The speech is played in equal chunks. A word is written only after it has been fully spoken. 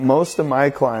Most of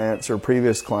my clients or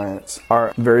previous clients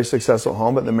are very successful at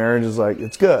home, but the marriage is like,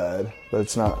 it's good, but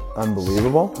it's not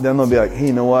unbelievable. Then they'll be like, hey,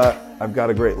 you know what? I've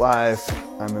got a great life.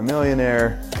 I'm a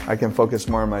millionaire. I can focus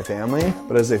more on my family.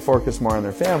 But as they focus more on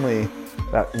their family,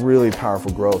 that really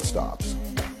powerful growth stops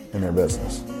in their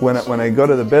business. When I go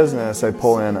to the business, I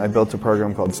built a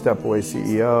program called Step Away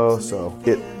CEO. So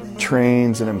it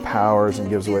trains and empowers and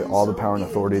gives away all the power and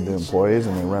authority to employees,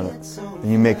 and they run it.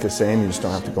 And you make the same, you just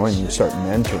don't have to go in, you start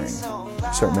mentoring.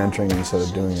 You start mentoring instead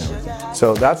of doing everything.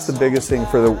 So that's the biggest thing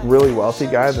for the really wealthy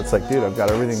guy that's like, dude, I've got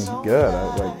everything good.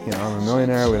 I'm a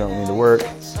millionaire, we don't need to work.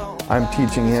 I'm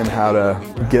teaching him how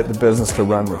to get the business to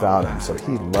run without him. So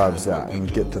he loves that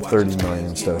and get to 30 million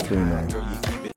instead of 3 million.